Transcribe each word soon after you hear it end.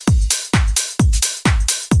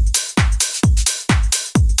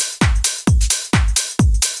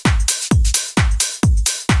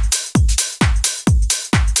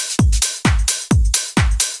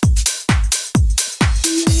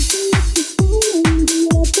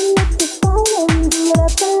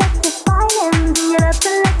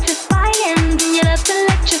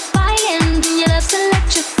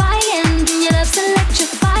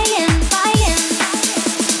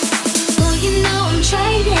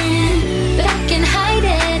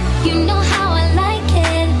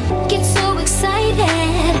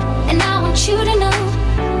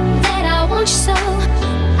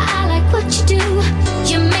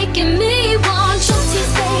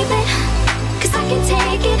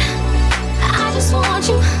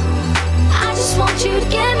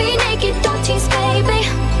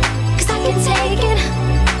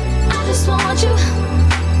you.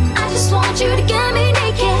 I just want you to get me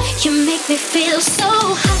naked. You make me feel so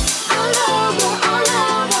hot. All over, all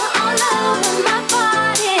over, all over my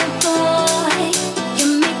body, boy. You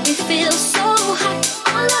make me feel so hot.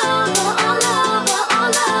 All over, all over,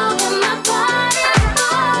 all over my body,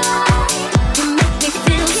 boy. You make me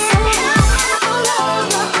feel so hot. All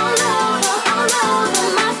over, all over, all over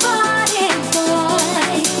my body,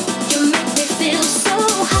 boy. You make me feel so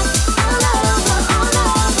hot. All over, all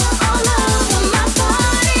over, all over my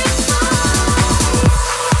body, boy.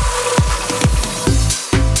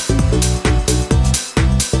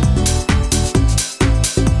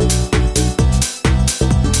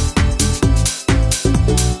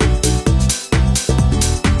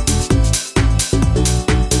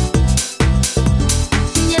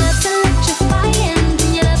 Your love's electrifying.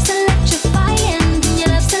 Your love's electrifying. Your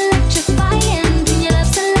love's electrifying. Your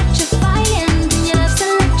love's electrifying. Your love's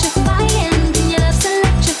electrifying. Your love's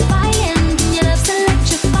electrifying. Your love's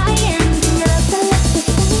electrifying. Your love's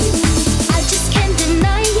electrifying. I just can't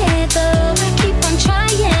deny it, though. Keep on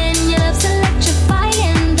trying. Your love's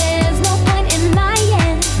electrifying. There's no point in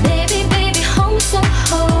lying. Baby, baby, hold me so,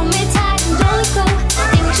 hold me tight and don't let go.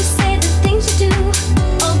 Things you say, the things you do.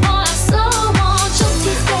 Oh boy, I so want your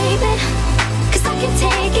teeth, baby. 'Cause I can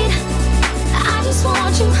take it. I just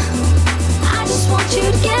want you. I just want you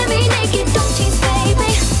to get me naked. Don't tease,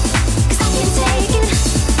 baby. 'Cause I can take it.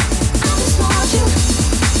 I just want you.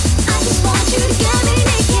 I just want you to get me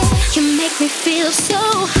naked. You make me feel so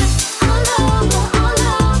hot. All over, all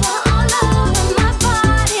over, all over my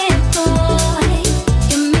body, boy.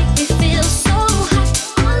 You make me feel so hot.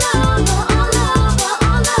 All over, all over,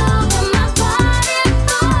 all over my body,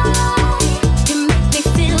 boy. You make me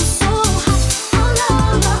feel so hot. All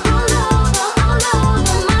over, all over, all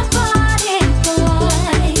over my body,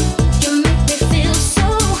 boy. You make me feel so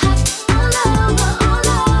hot. All over, all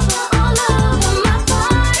over, all over my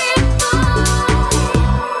body,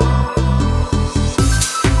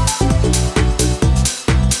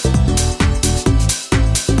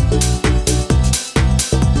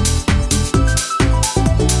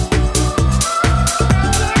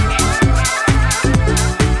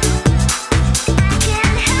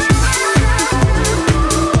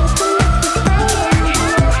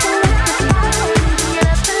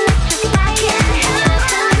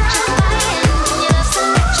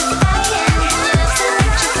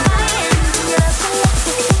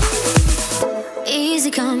 Easy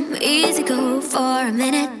come, easy go for a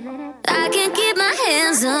minute. I can't keep my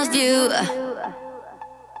hands off you.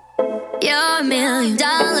 You're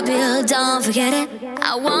 $1,000,000 bill, don't forget it.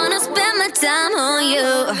 I wanna spend my time on you.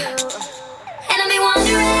 And I've been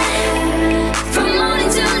wondering from morning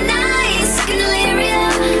till night, stuck in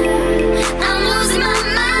delirium. I'm losing my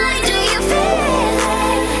mind. Do you feel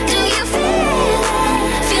it? Do you feel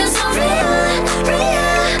it? Feels so real,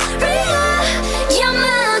 real, real. You're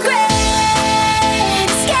my great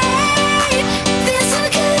escape. Feels so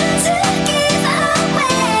good to give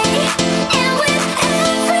away. And with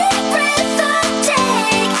every breath I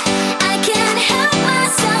take, I can't help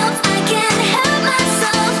myself. I can't help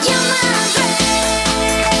myself. You're my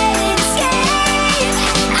great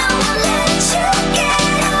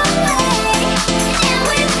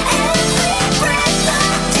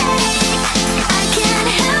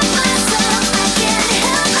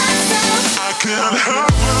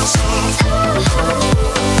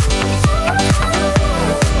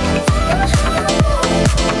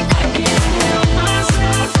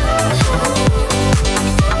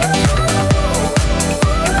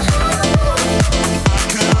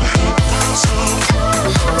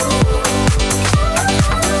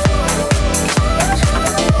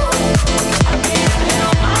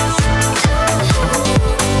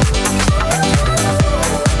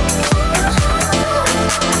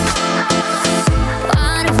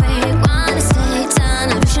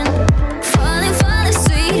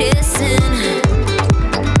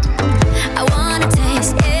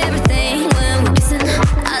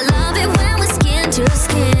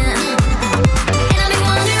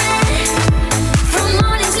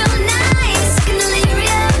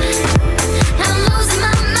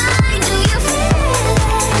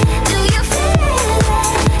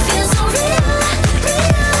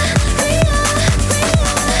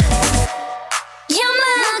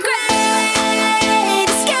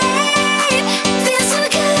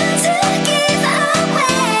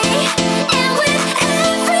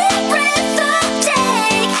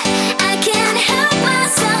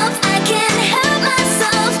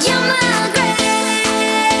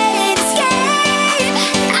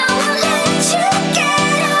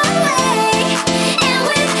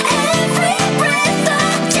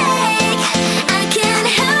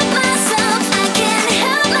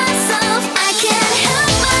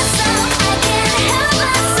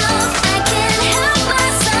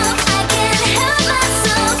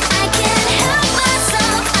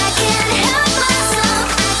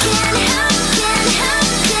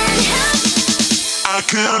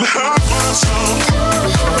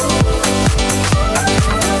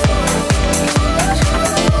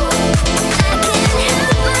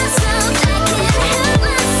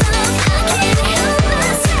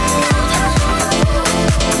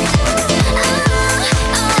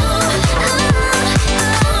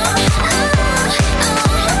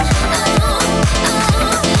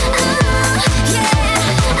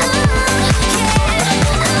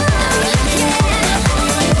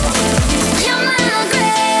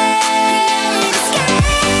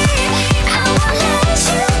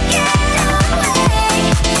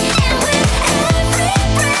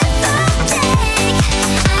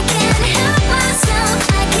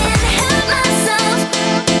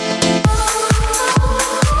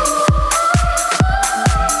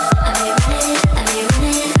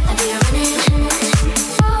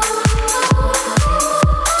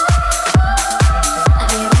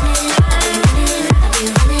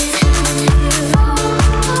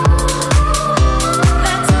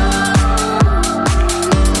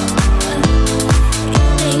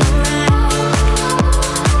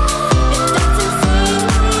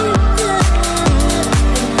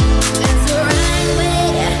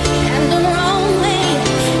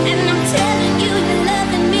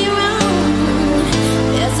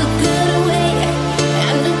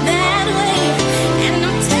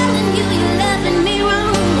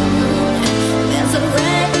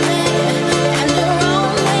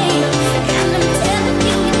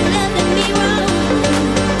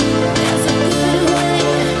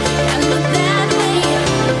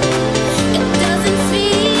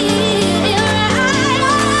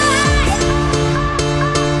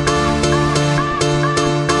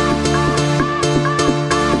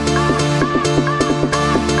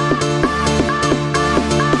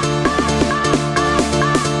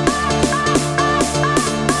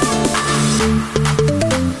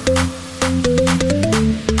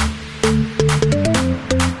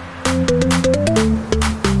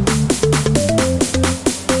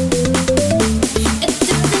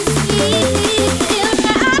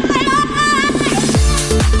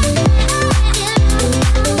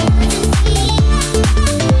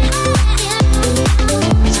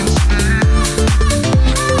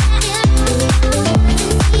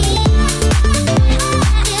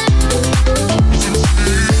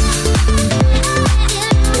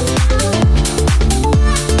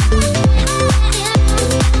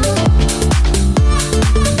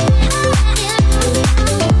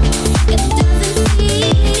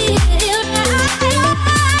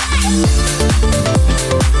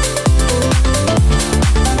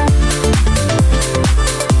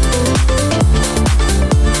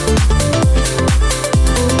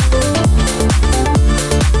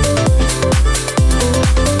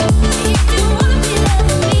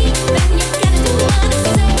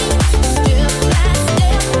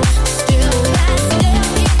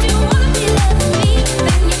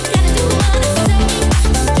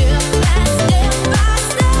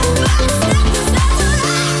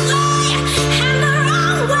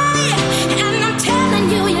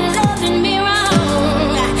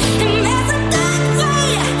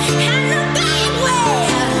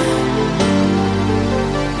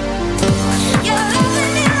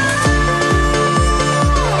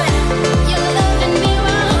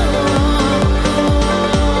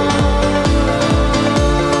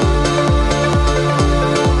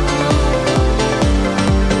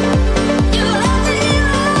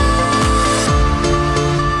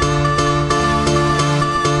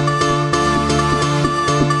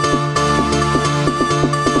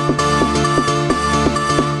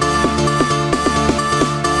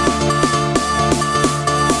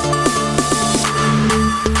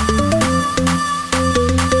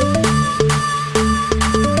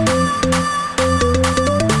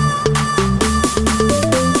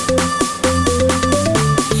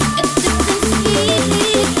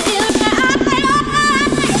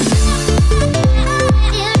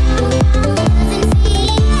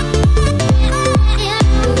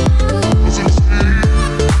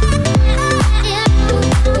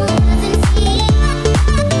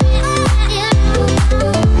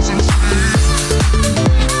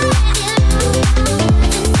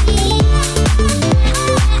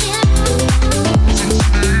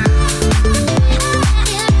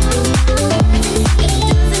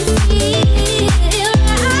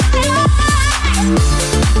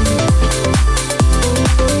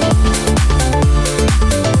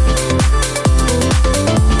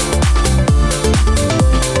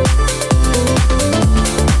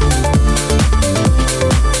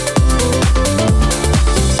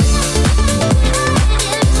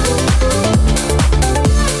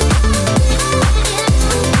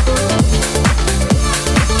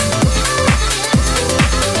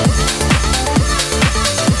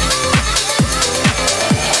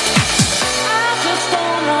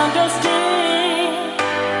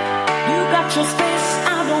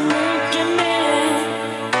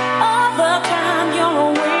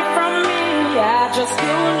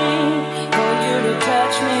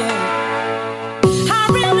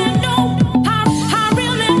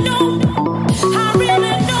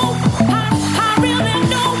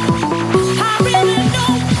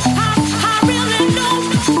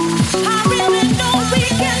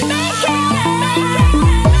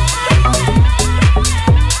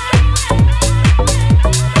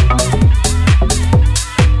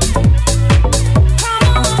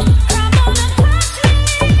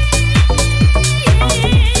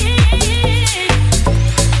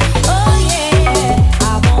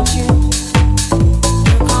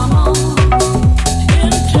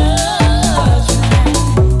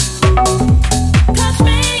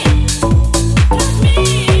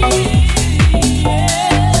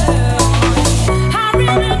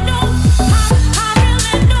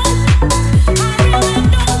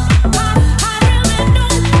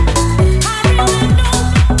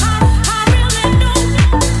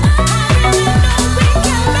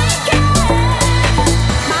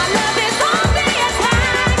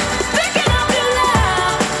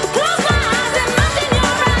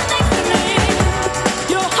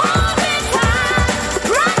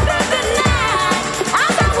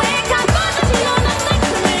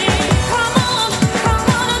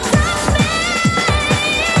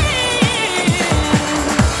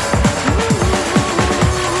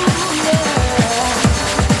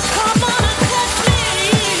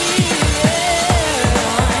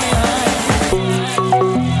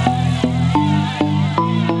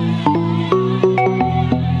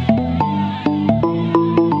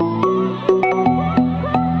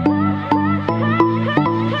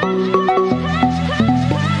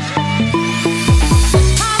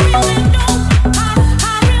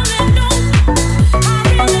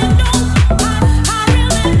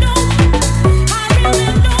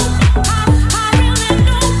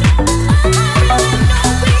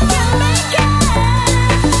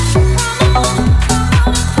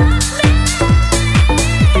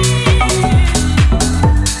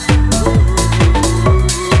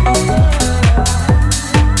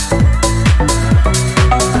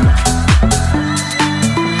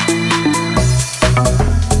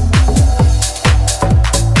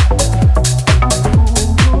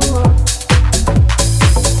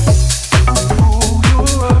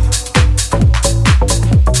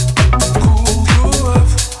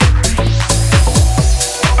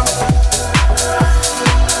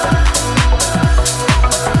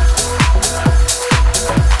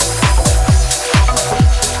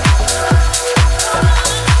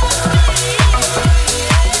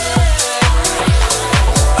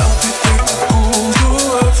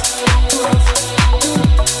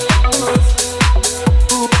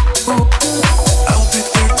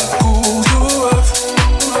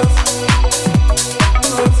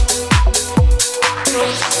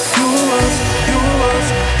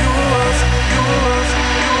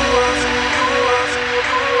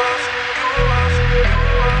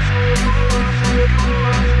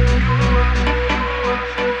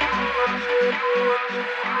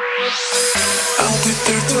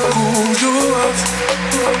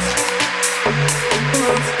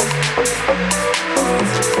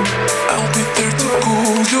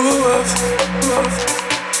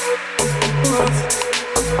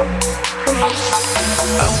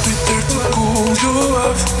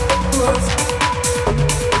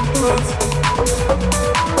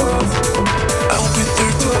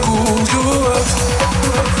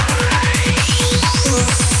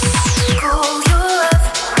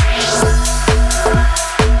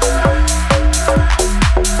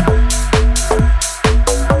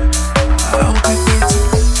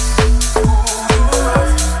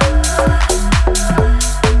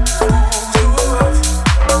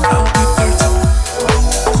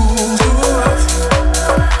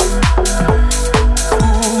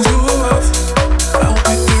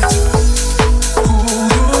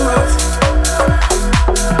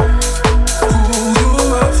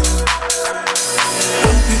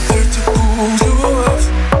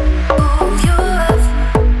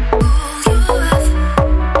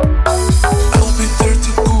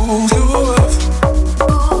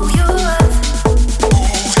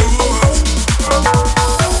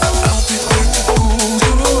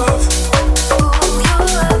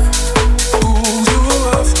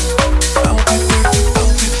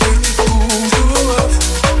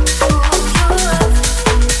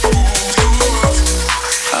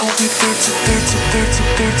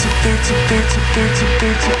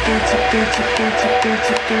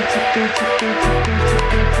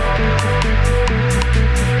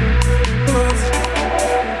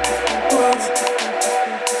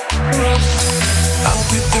I'll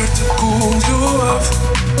be there to cool you off.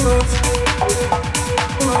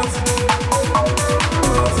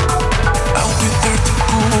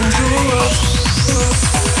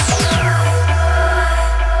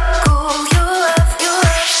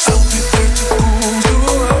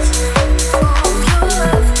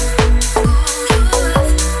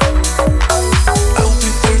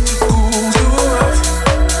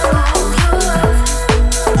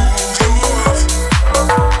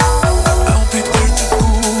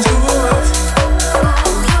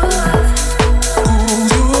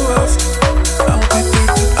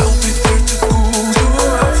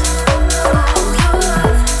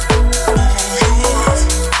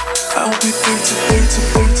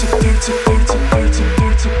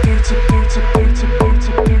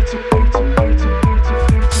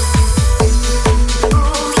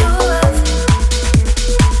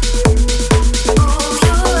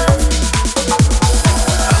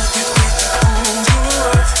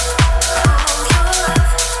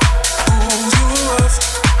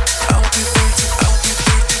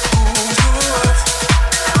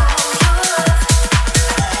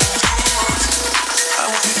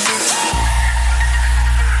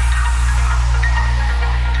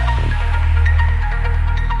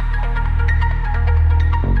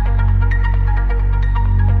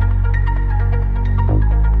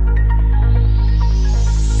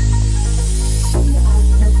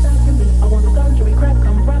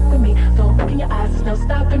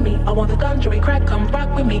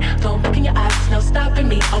 Don't look in your eyes, no stopping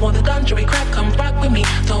me. I want the dungery crack, come rock with me.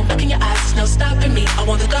 Don't look in your eyes, no stopping me. I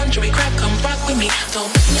want the dungery crack, come rock with me. Don't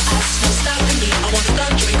look in your eyes, no stopping me. I want the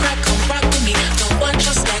dungery crack, come rock with me. Don't want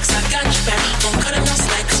your stacks, I got your back. Won't cut it no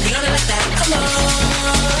slack, 'cause we on it like that. Come on,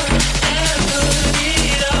 and put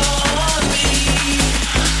it on me,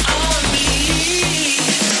 on me.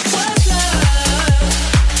 What's love?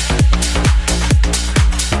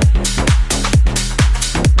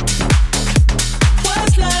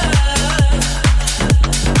 What's love?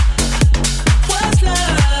 What's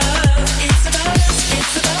love? It's about us,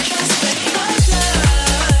 it's about trust, baby. What's love?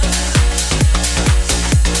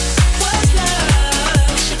 What's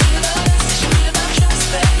love? It should be about us, it should be about trust,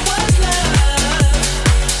 baby. What's love?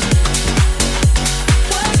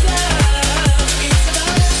 What's love? It's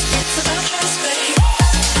about us, it's about trust, baby.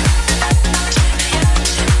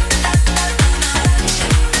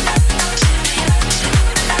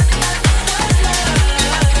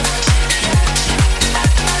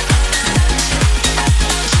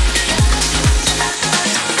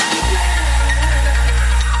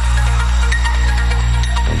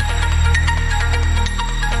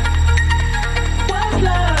 What's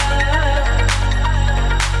love?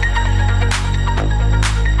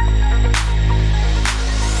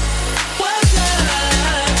 What's love?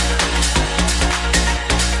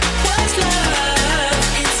 What's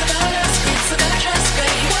love? It's about us, it's about trust,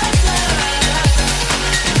 baby. What's love?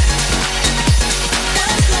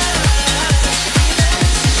 What's love?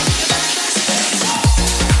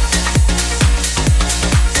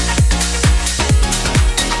 What's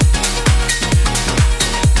love?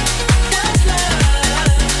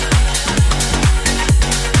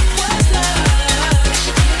 What's love? It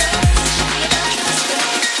should be about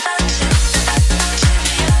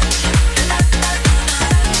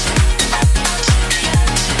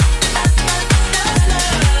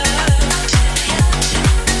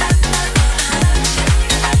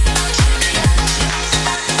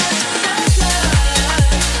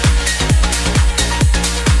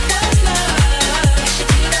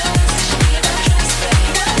it should be about trust, baby.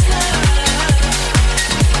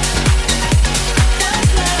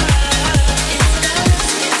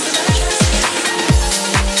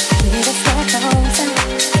 We're just get closer.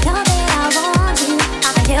 You know that I want you. I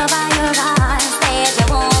can tell by your eyes that you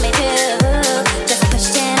want me to. Just a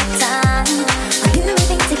question of time. Are you and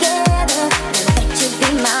me together? And that you be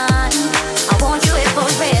mine. I want you here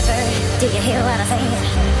forever. Do you hear what I'm saying?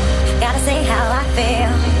 Gotta say how I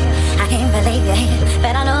feel. I can't believe you're here,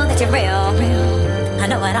 but I know that you're real. I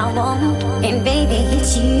know what I want, and baby,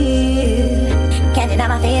 it's you. Can't deny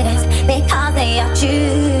my feelings because they are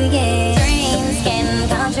true, yeah. Dreams can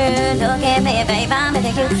come true. Look at me, babe, I'm with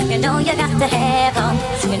you. You know you got to have them.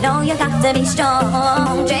 You know you got to be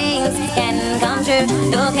strong. Dreams can come true.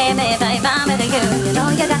 Look at me, babe, I'm with you. You know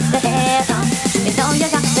you got to have them. You know you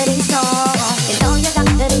got to be strong. You know you got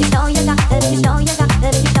to be strong. You got to be strong. You got to be strong. You got to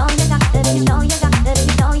be strong. You got to be strong. You got to be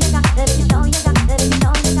strong. You got to be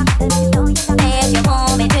strong. You got to be strong. As you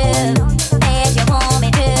want me to. As you want me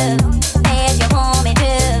to. As you want me to.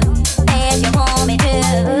 As you want me to.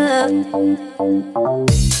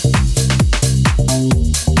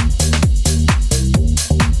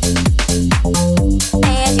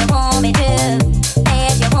 As you want me to.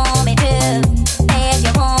 As you want me to. As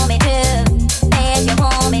you want me to. As you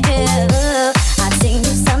want me to. I've seen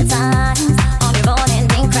you sometimes on your morning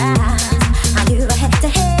cries. I knew I had to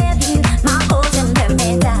have you. My holes in the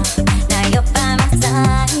middle. Now you're by my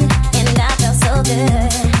side, and I feel so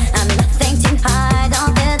good. I'm nothing too hard,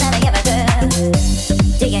 don't feel that I ever could.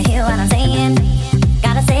 Do you hear what I'm saying?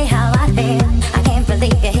 Gotta say how I feel. I can't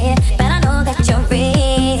believe you're here, but I know that you're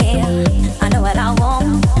real. I know what I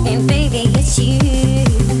want, and baby, it's you.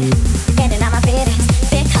 Can't deny my feelings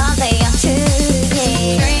because they are true,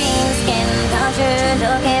 yeah. Dreams can come true.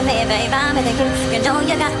 Look at me, babe, I'm with you. You know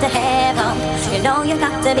you got to have them. You know you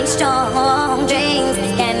got to be strong. Dreams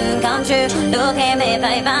can come true. Look at me,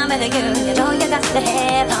 babe, I'm with you. You know you got to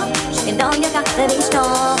have them. You know you got to be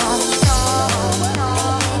strong.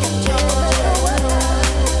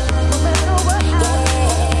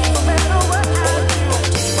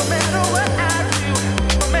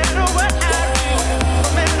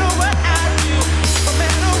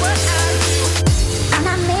 I'm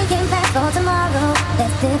not making plans for tomorrow.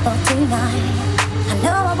 Let's live for tonight. I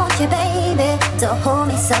know I want you, baby, so hold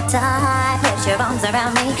me so tight. Put your arms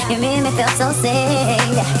around me, you make me feel so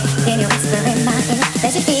safe. Can you whisper in my ear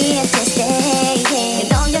that you feel to stay? You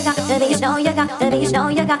know you got to be, you know you got to be, you know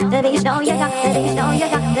you got to be, you know you got to be, you know you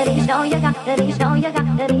got to be, you know you got to be, you know you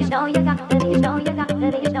got to be, you know you got to be, you know you got to be,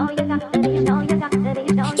 you know you got to be, you know you got to be, you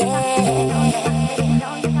know you got to be, yeah.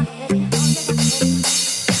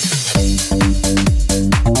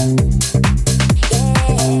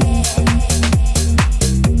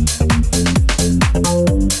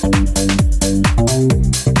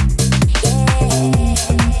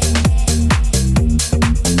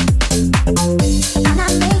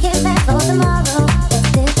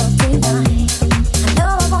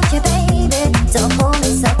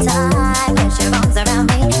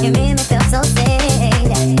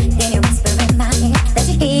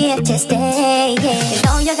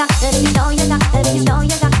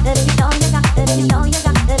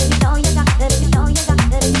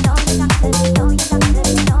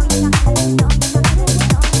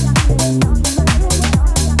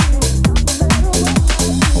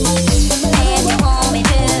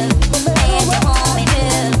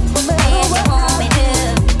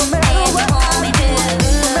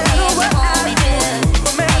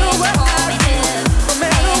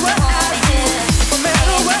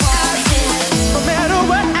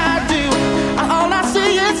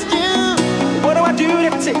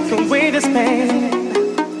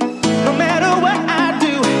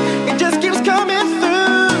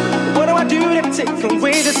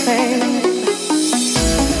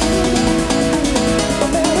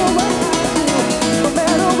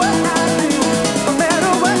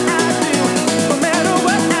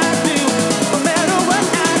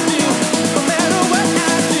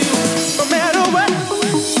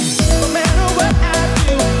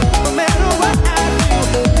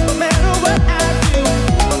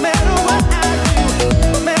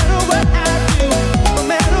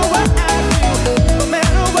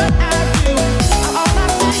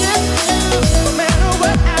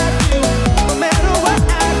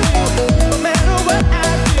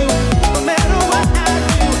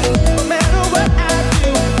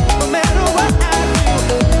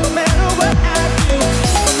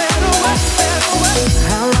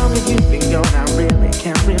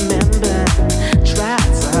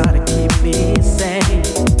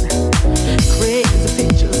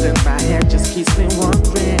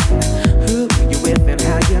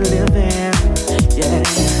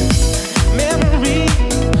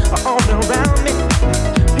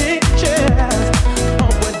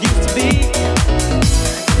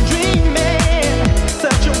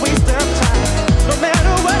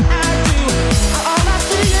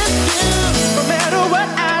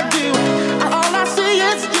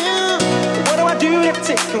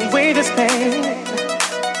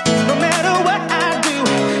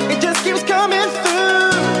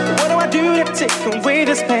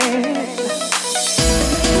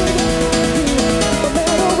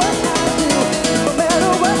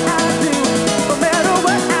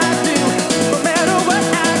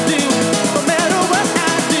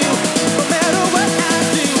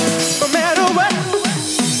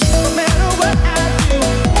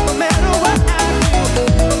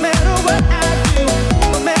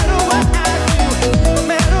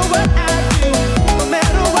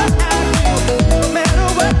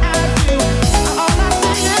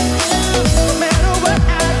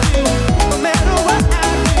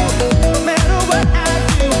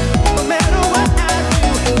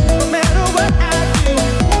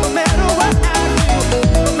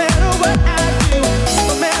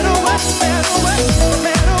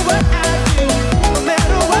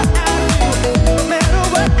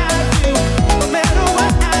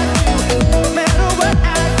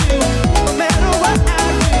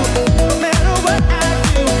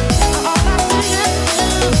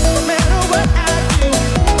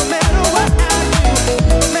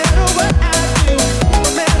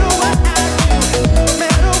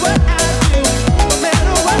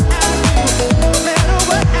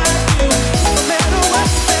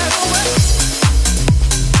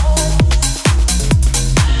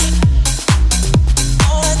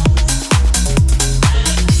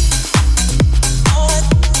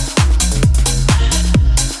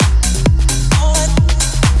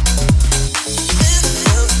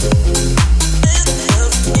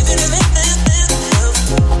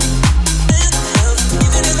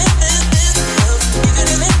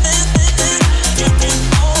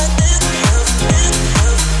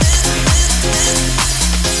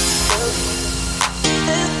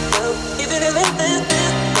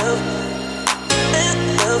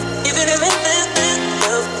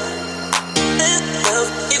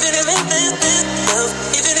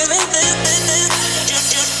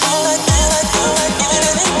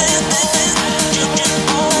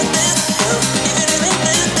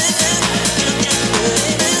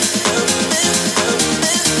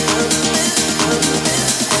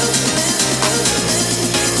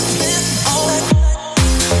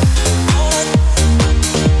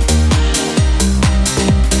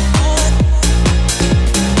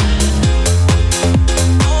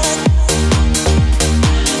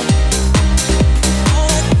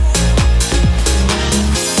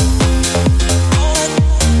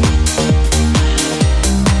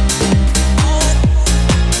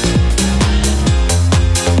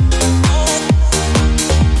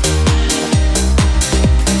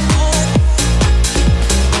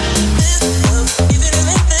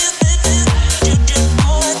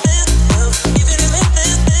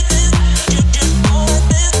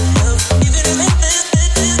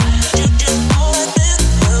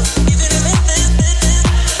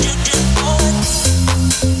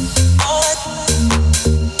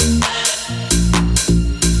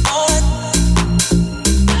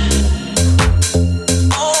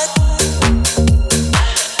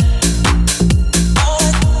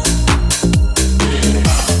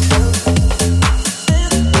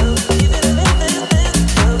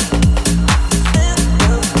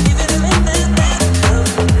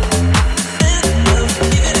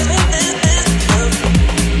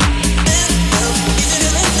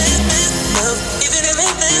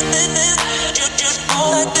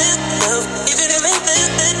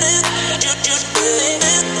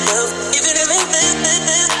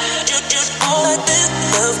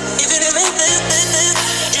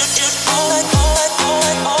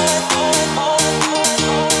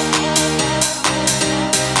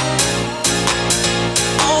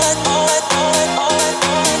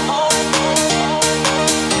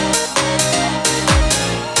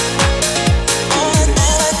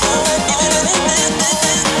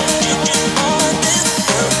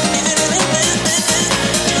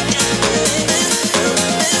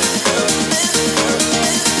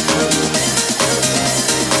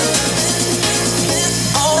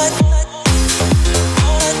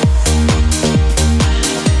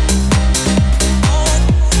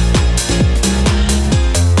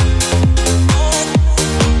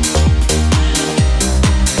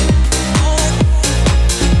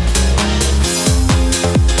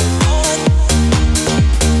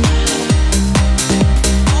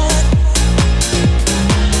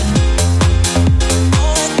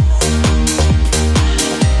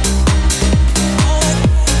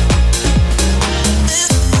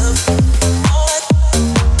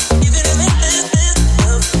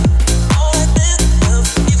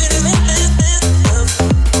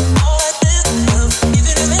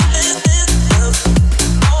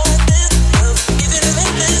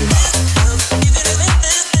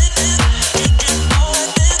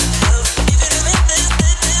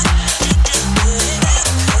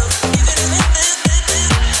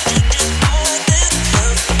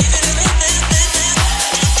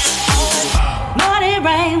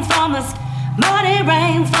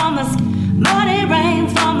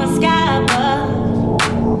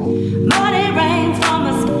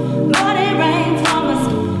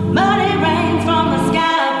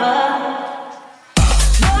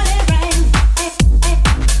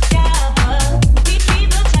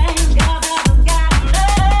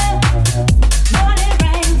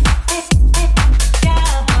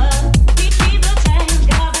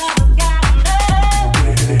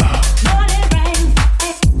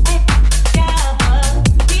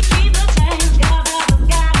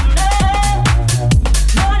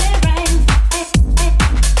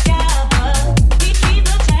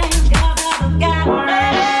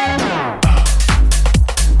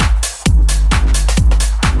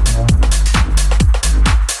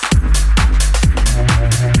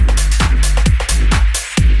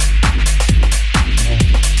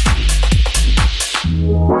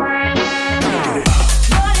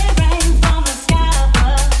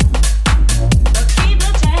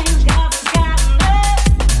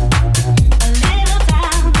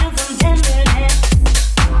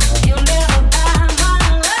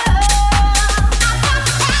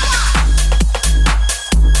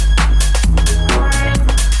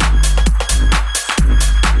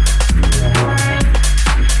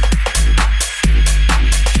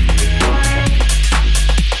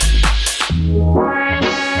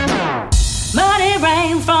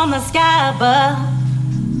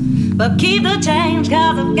 above. But keep the change,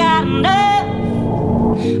 cause I've got enough.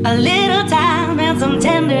 A little time and some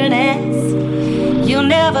tenderness. You'll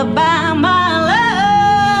never buy my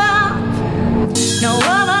love. No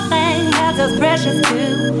other thing that's as precious to.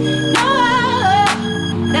 No other,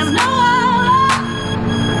 there's no other.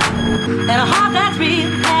 And a heart that's real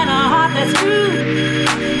and a heart that's true.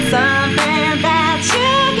 Something that you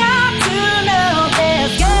got to know.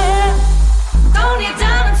 This girl don't need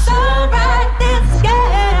diamonds so bright. This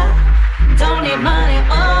girl don't need money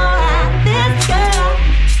all right. This girl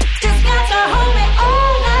just got to hold me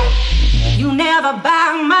all night. You never buy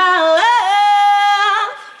my love.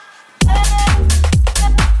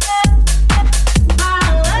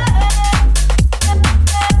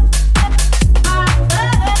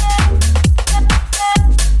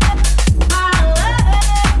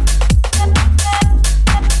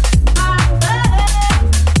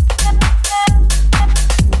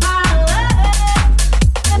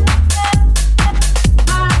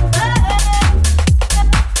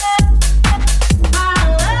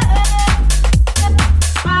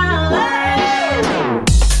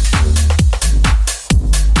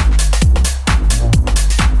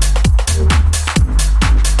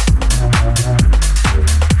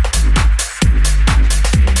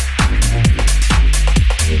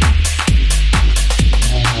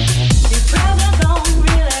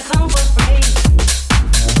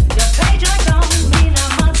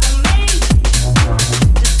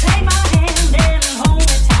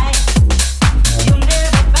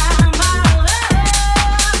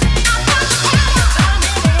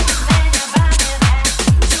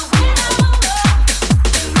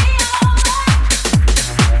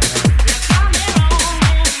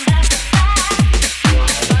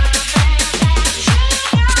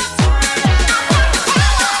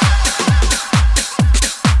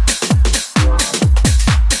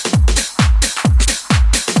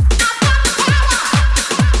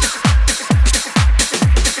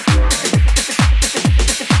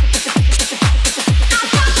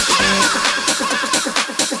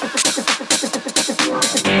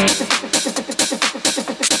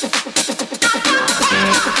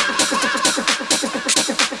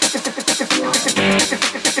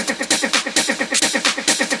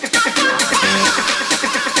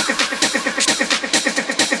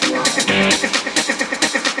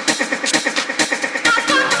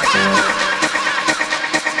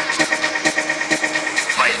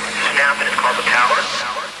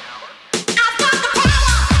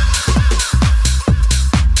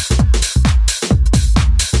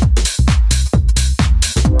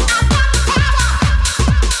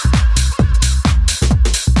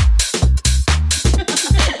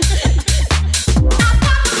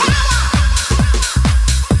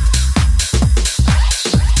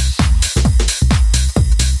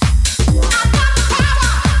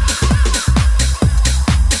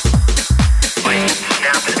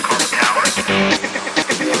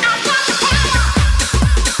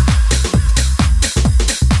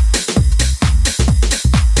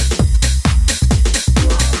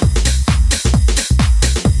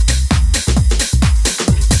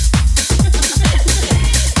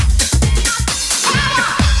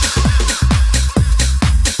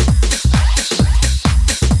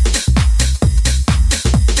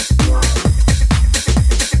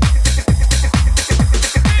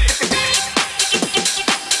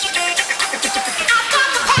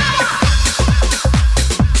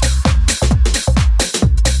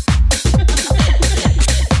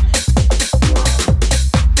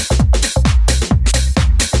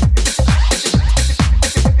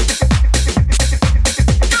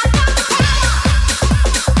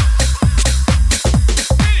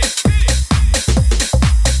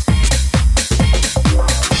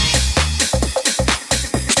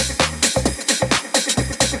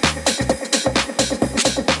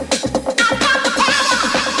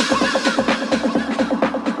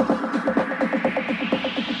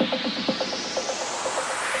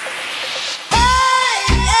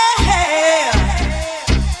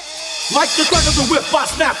 Like the crack of the whip, I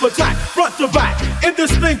snap attack, front to back, in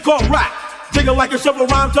this thing called rap. Digger like a shovel,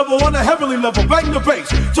 rhyme double on a heavenly level. Bang the bass,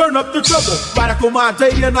 turn up the treble. Radical mind,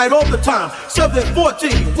 day and night, all the time.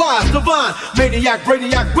 714, wise, divine, maniac,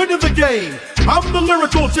 brainiac, winning the game. I'm the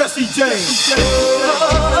lyrical Jesse James.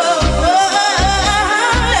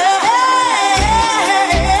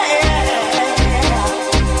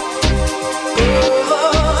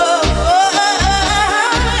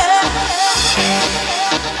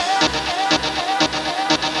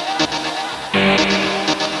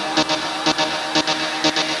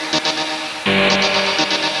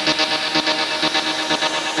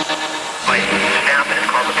 Snap, and it's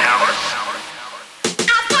called the power.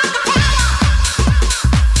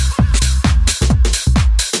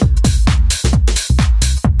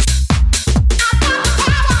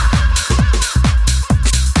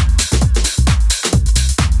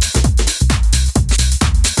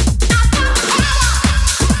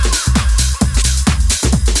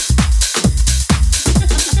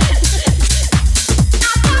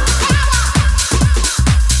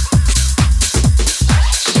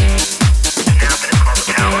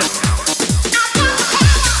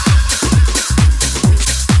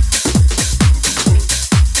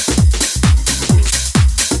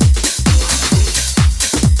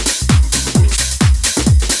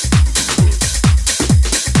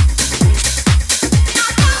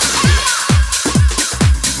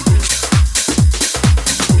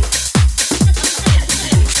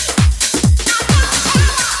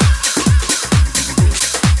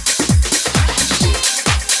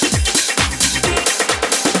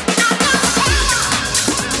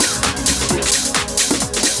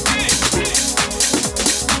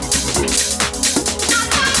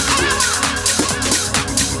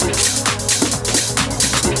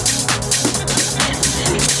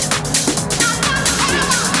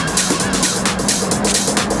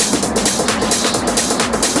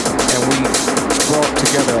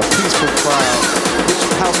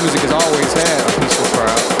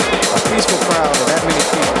 crowd of that many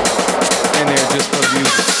people in there just for the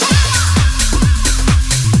music.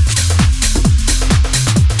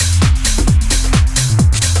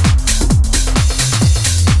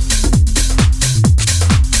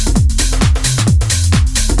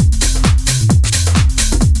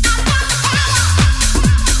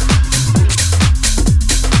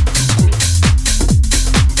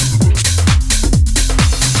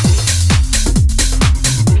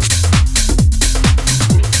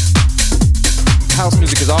 House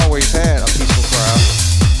music has always had a peaceful crowd.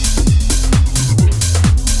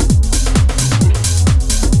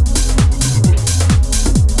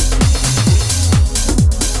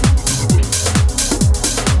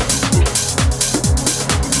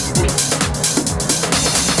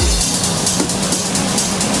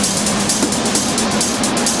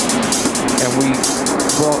 And we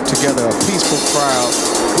brought together a peaceful crowd,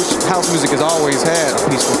 which house music has always had a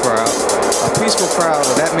peaceful crowd. A peaceful crowd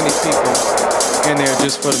of that many people in there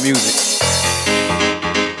just for the music.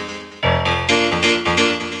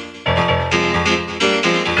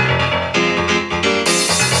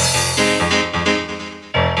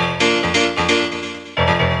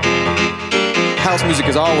 House music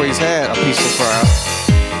has always had a peaceful crowd.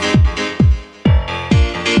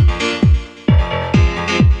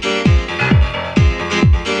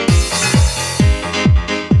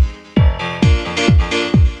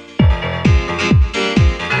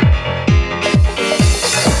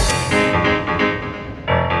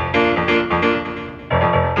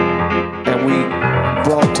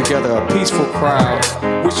 Peaceful crowd,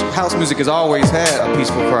 which house music has always had a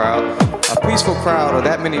peaceful crowd. A peaceful crowd of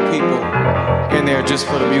that many people in there just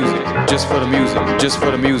for the music, just for the music, just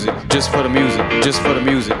for the music, just for the music, just for the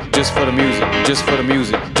music, just for the music, just for the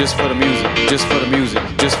music, just for the music, just for the music,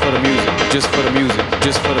 just for the music, just for the music,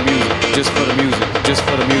 just for the music, just for the music, just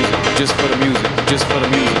for the music, just for the music, just for the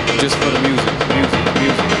music, just for the music, music,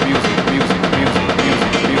 music, music, music, music, music,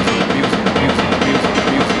 music, music, music, music, music, music,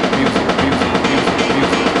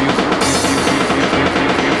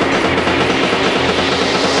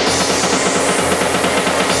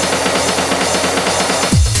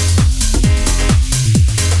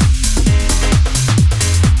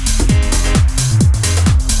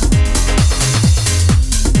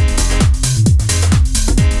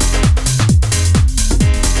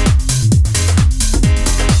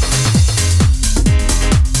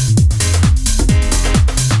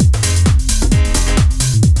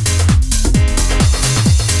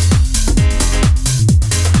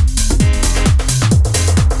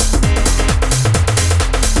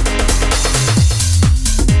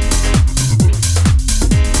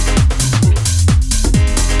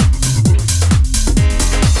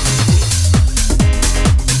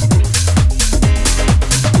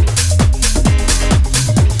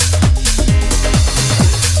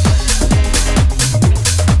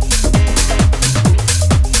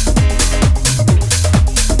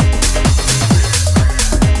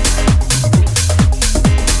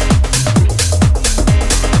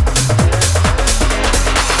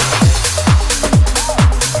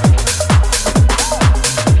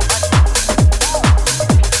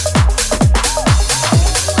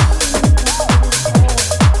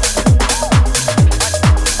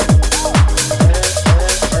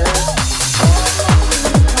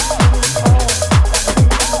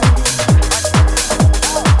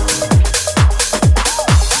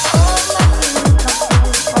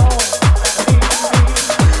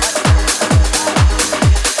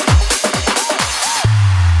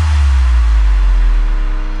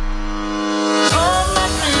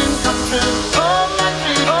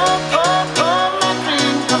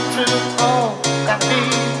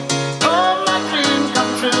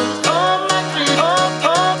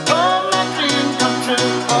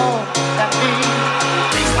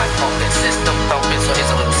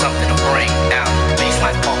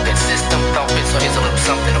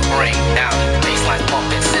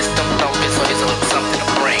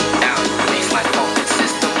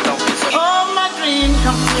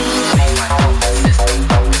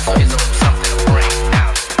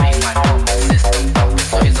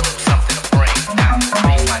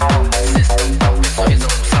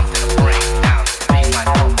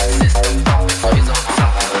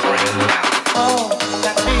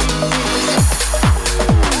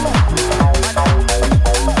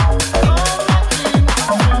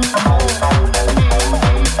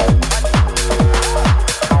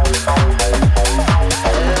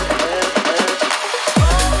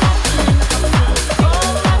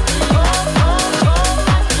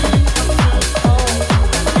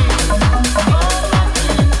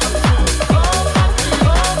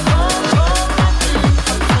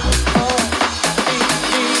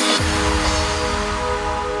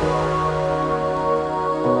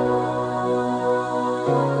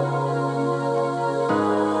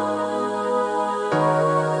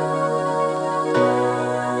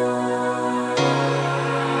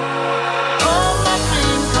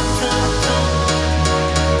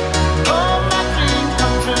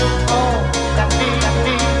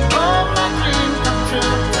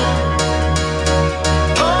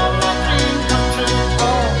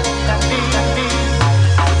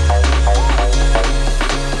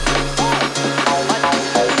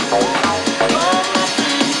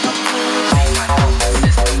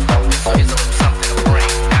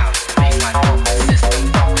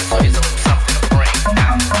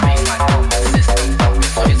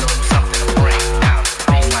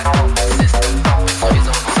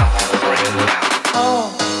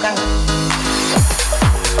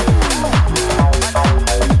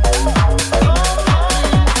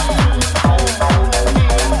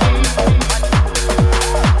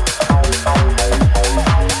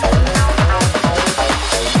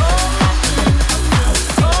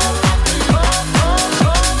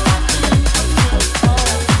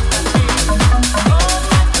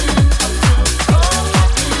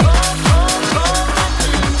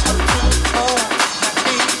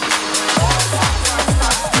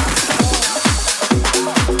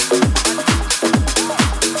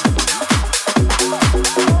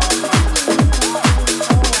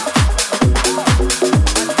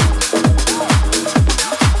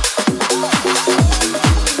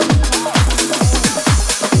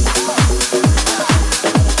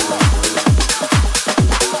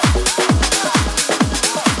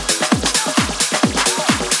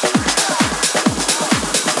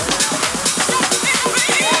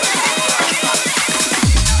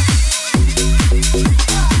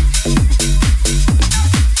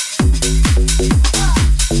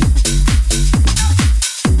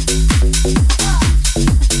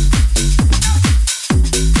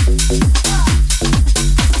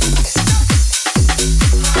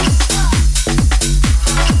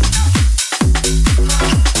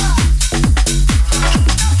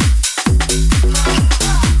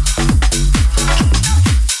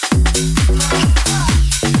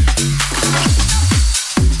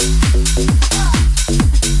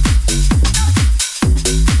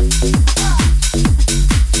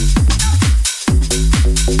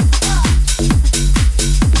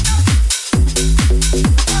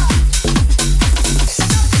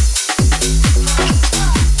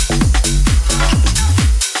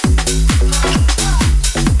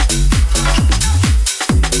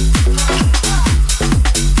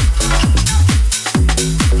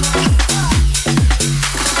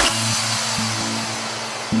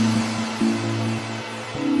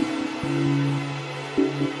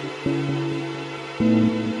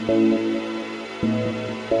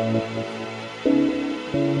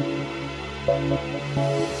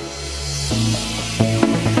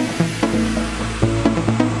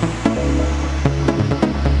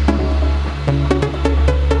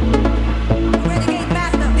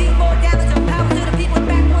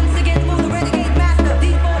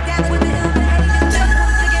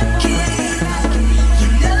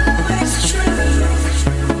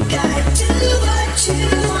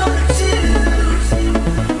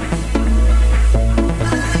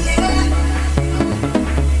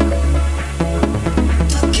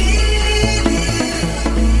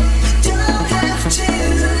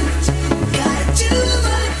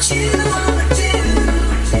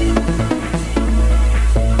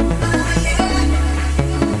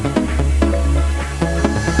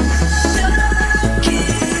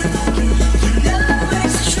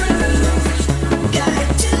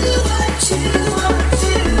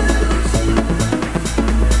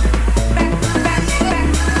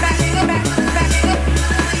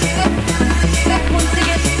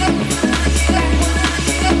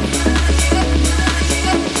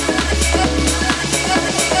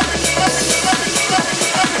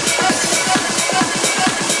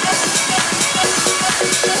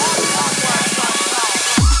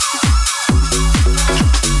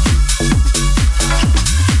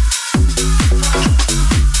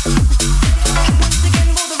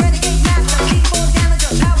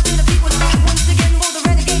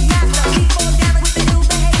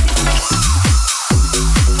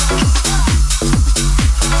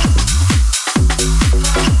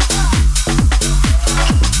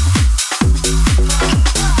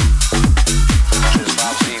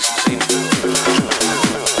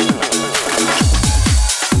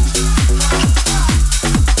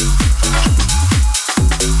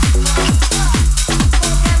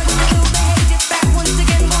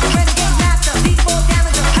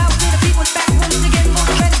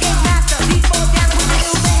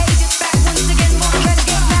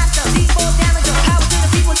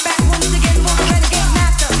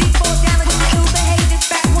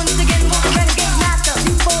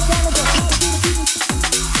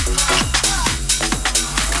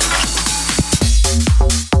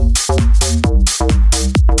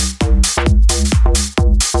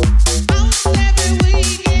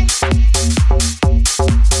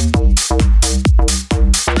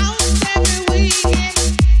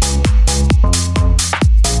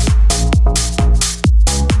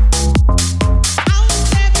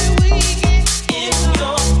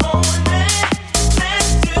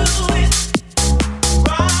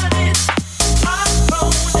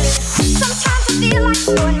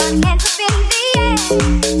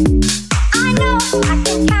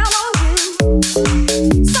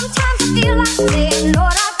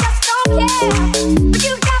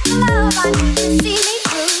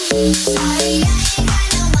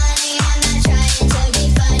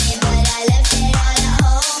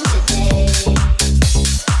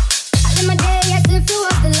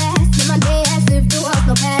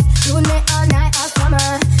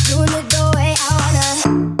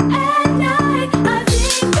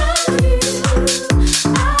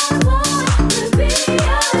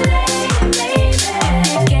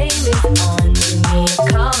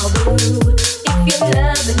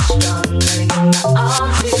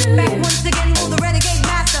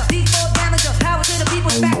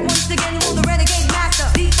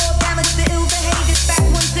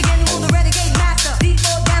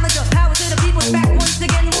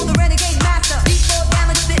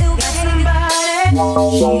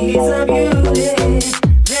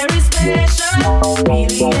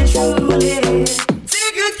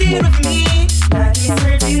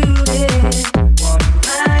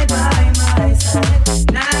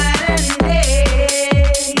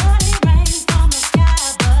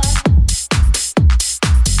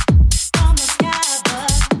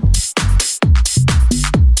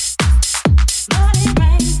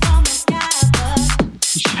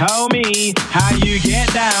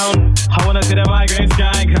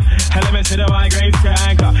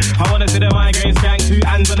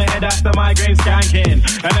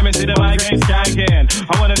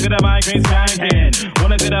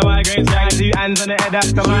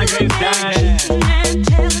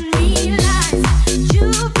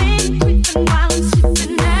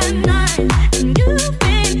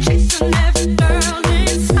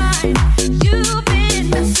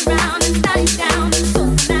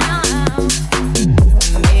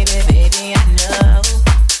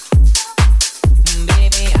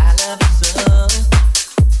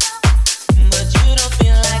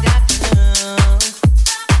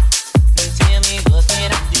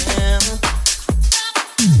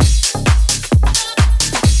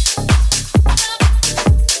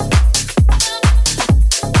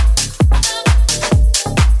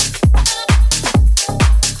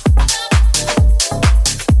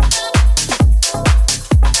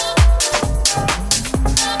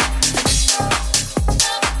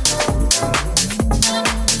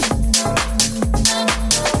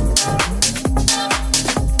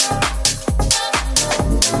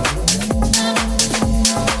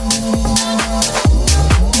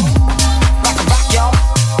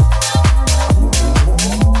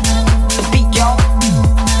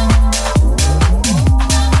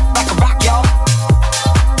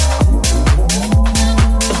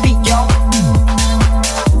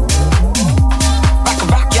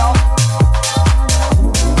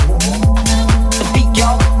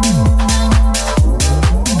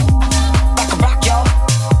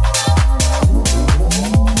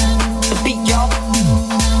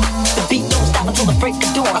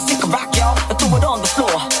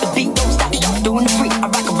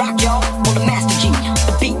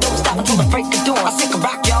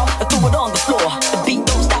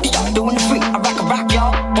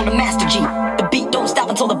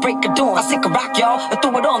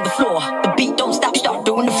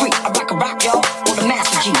 Rock, y'all.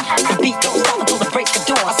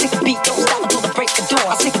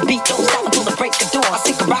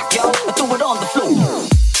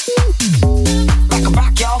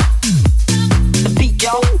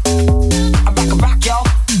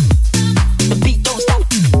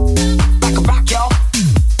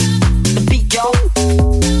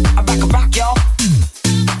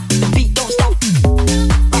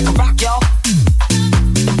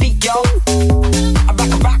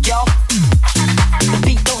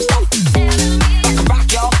 The beat don't stop.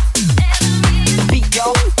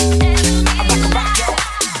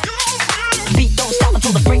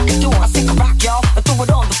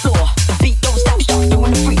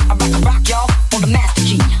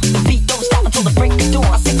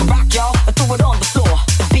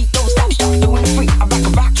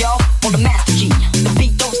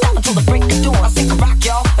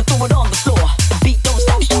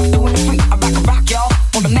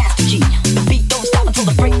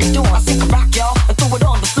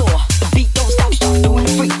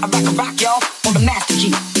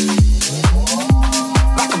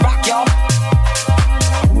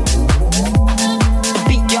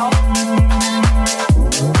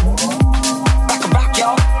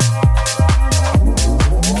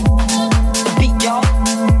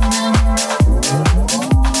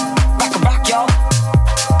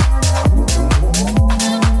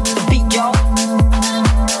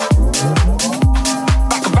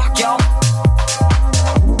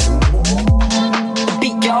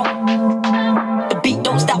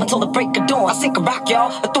 y'all.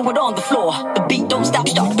 I throw it on the floor. The beat don't stop,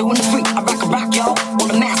 start doing the freak. I rock, y'all, on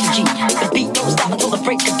the Master G. The beat don't stop until the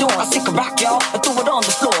break of dawn. I sick a rock, y'all. I throw it on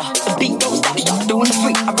the floor. The beat don't stop, start doing the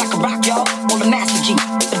freak. I rock, y'all, on the Master G.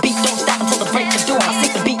 The beat don't stop until the break of dawn. I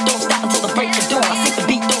sick the beat don't stop until the break of dawn. I sick the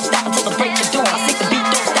beat don't stop until the break of dawn. I sick the beat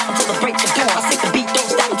don't stop until the break of dawn. I sick the beat don't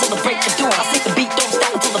stop until the break of dawn. I sick the beat don't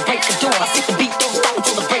stop until the break of dawn. I sick the beat don't stop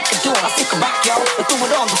until the break of dawn. I sick a rock, y'all. I throw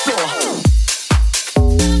it on the floor.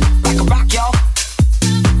 Rock, y'all.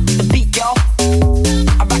 The beat, y'all.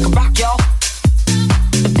 I rock, y'all.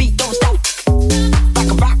 The beat don't stop.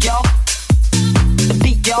 Rock, y'all. The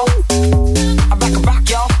beat, y'all. I rock,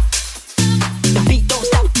 y'all. The beat don't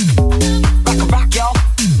stop. Rock, y'all.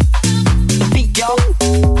 The beat, y'all.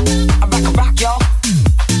 I rock, y'all.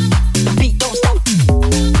 The beat don't stop.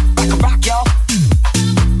 Rock, y'all.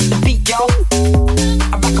 The beat, y'all.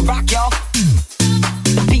 I rock, y'all.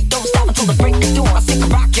 The beat don't stop until the break of dawn. I sing a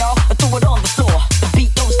rock, y'all. I throw it on the floor. The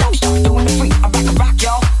beat don't stop, start doing the freak. I rock,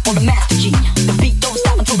 y'all, on the Master G. The beat don't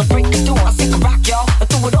stop until the break of dawn. I sing a rock, y'all. I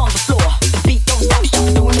throw it on the floor. The beat don't stop,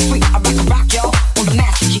 start doing the freak. I rock, y'all, on the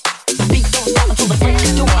Master G. The beat don't stop until the break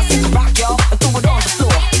of dawn. I sing a rock, y'all. I throw it on the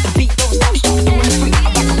floor. The beat don't stop, start doing the freak.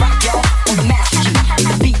 I rock, y'all, on the Master G.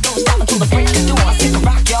 The beat don't stop until the break of dawn. I sing a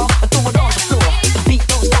rock, y'all. I throw it on the floor. The beat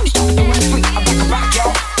don't stop, start doing the freak. I rock,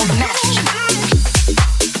 y'all, on the Master G.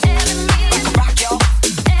 Rock, y'all.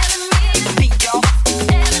 The beat, y'all.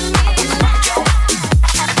 Rock, y'all.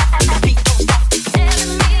 The beat don't stop.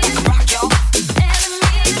 Rock, y'all.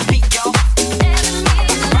 The beat, y'all.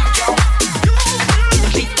 Rock, y'all. The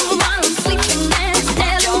beat don't stop. While I'm sleeping and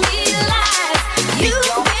telling me lies,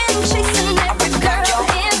 you've been chasing every girl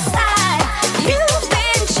inside. You've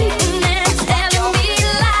been cheating and telling me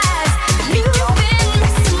lies. You've been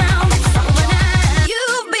messing around with someone else.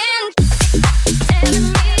 You've been telling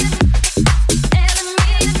me lies.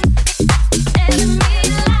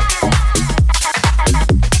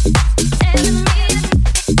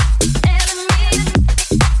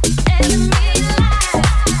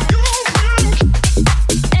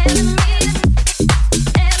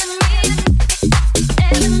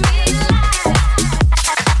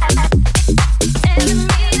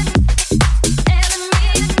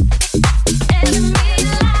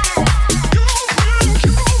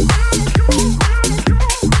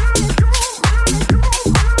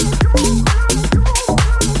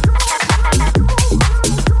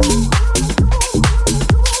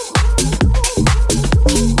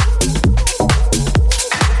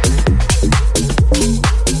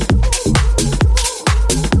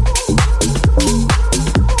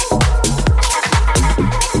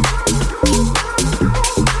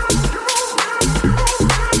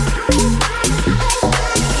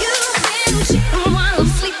 While I'm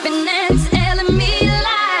sleeping and telling me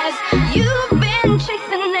lies, you've been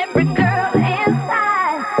chasing every girl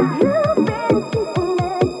inside. You've been cheating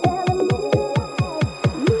and telling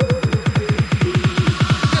me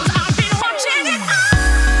lies. 'Cause I've been watching it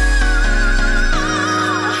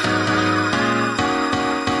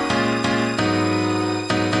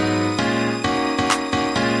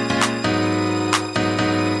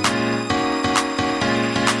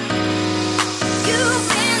You've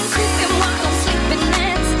been creeping while I'm sleeping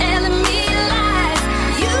and telling me lies.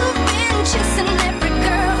 You've been chasing every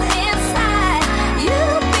girl inside.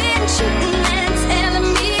 You've been cheating and telling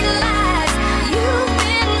me lies. You've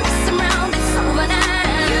been messing around, it's over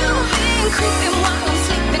now. You've been creeping while I'm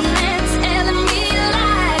sleeping and telling me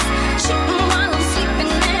lies. Cheating while I'm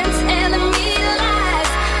sleeping and telling me lies.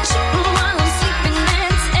 Cheating while I'm sleeping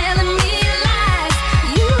and telling me lies.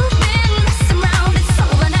 You've been messing around, it's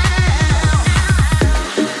over now.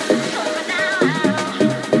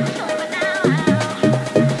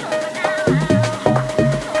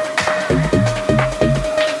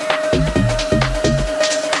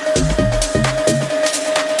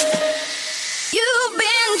 You've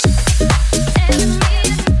been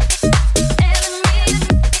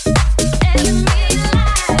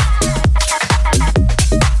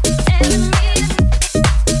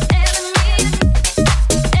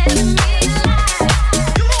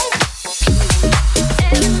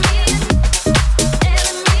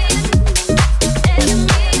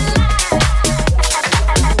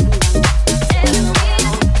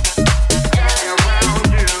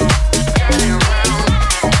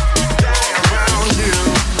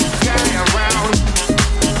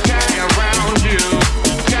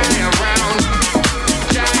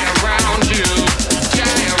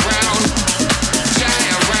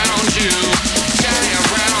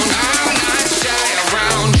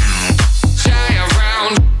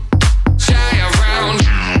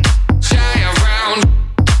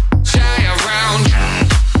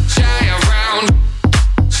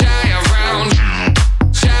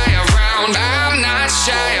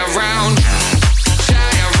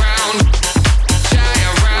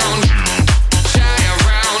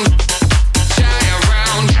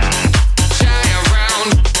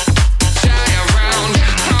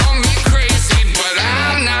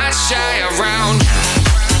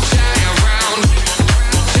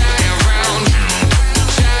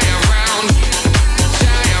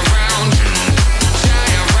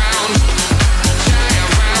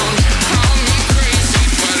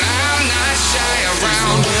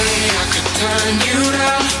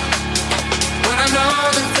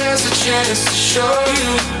chance to show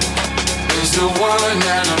you is the one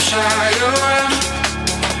that I'm shy around.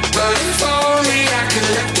 But if only I could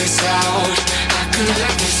let this out, I could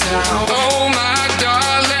let this out. Oh my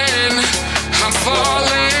darling, I'm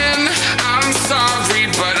falling. I'm sorry,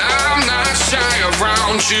 but I'm not shy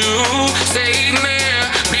around you. Stay near,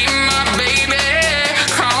 be my baby.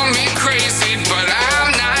 Call me crazy, but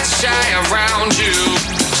I'm not shy around you.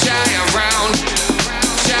 Shy around,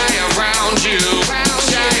 shy around you.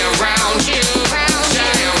 Shy around you,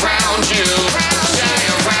 shy around you. Shy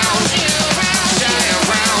around you, shy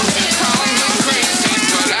around. Call me crazy,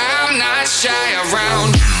 but I'm not shy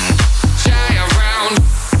around. Shy around,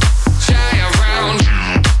 shy around.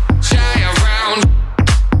 Shy around,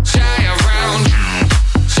 shy around.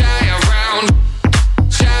 Shy around,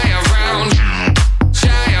 shy around.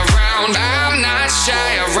 Shy around, I'm not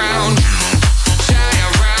shy around. Shy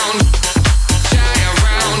around, shy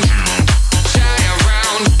around. Shy around.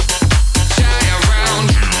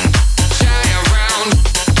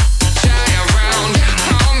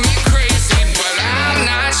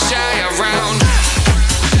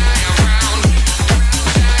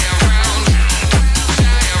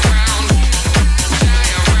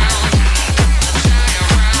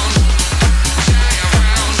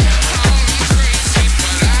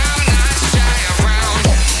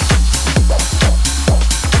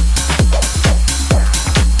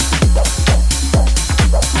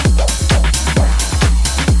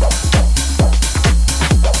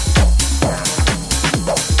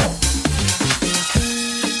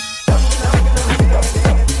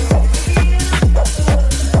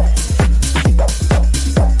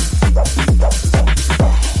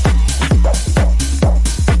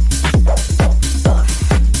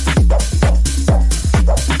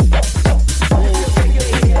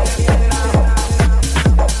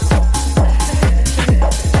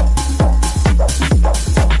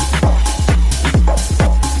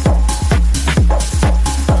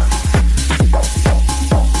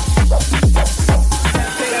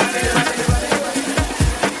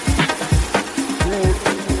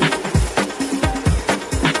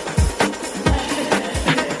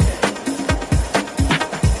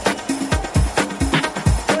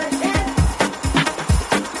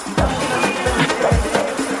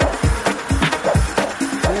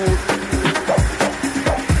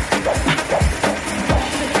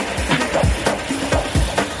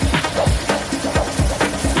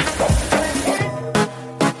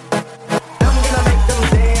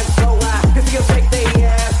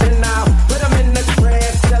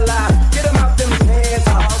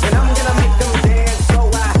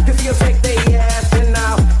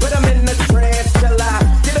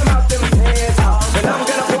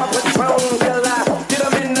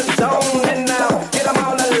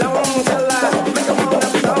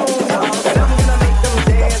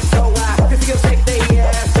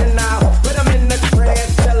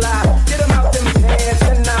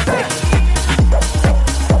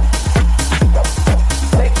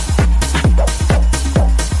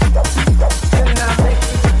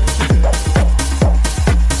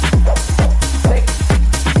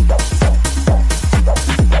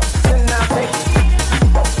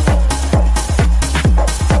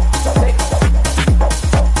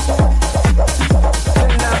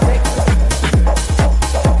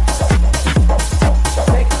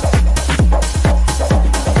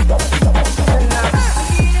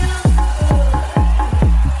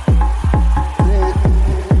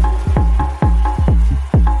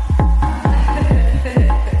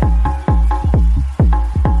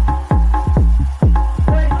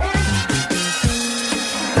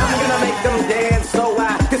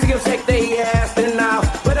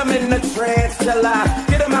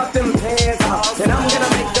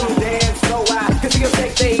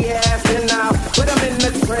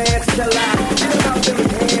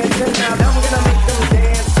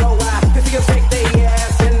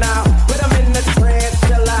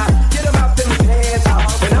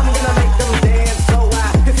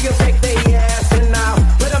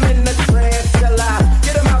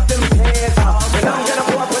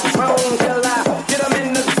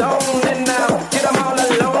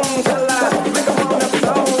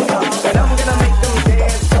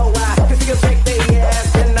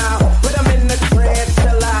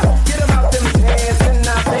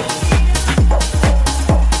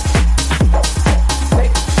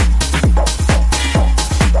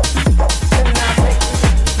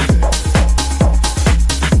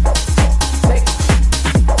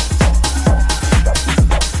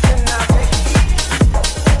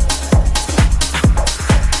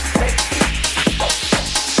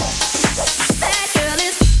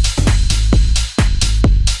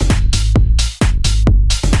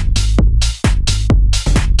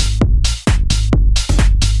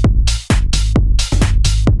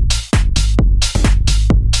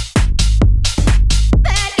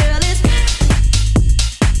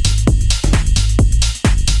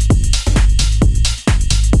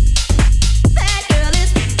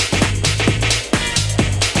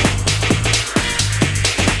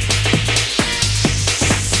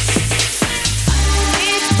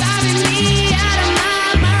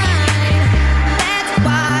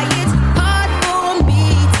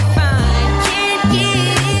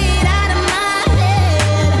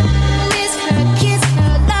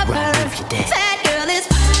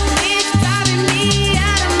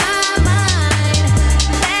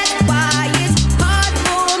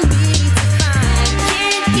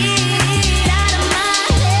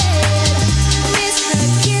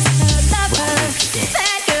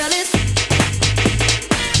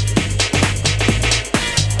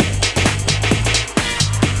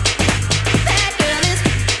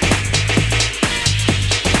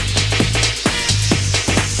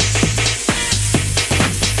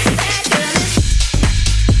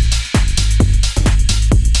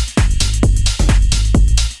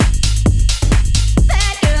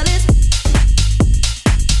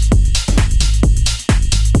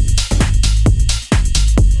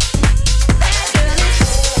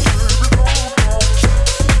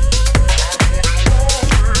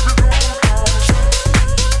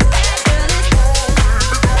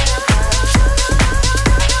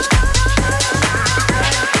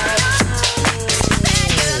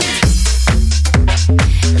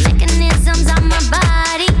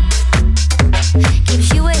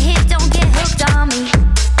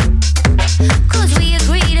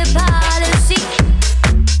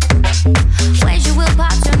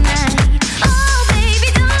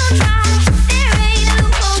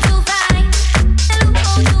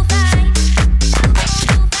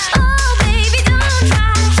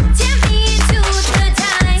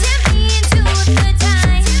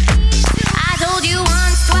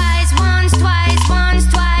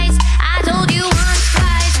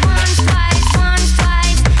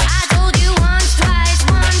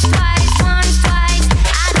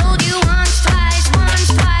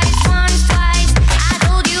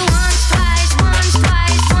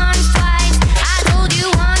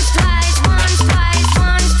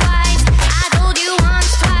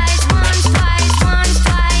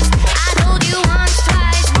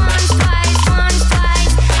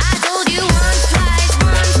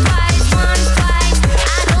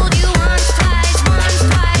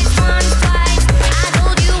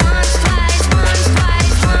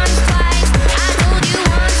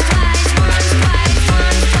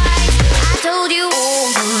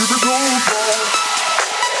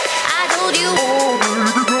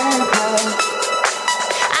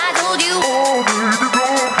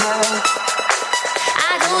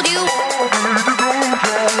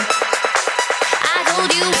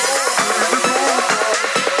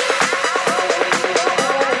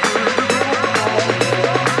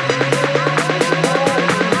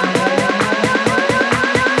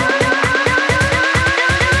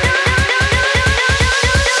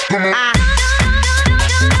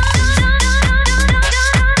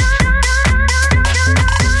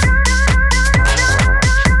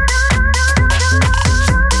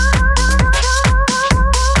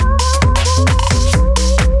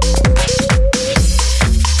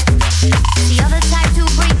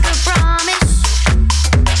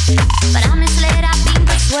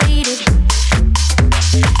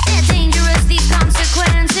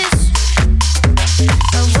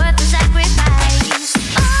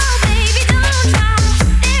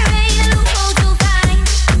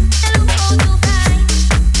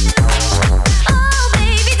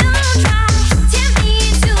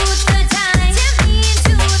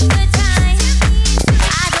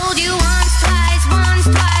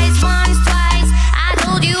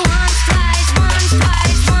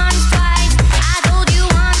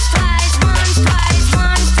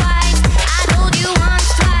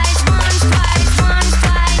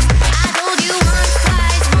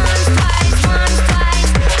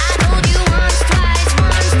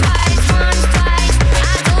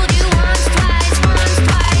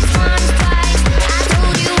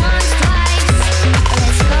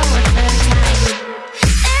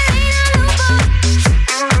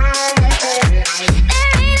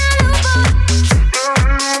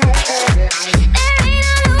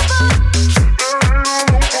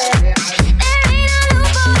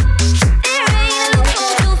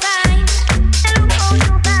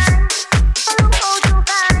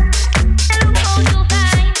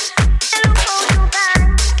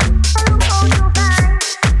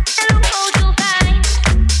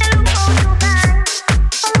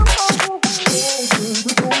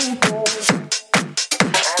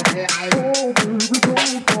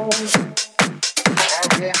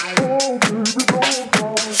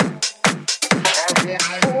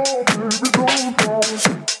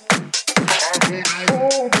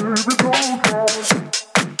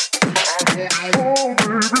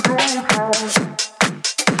 I want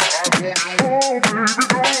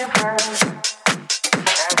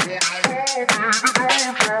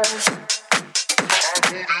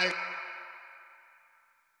you.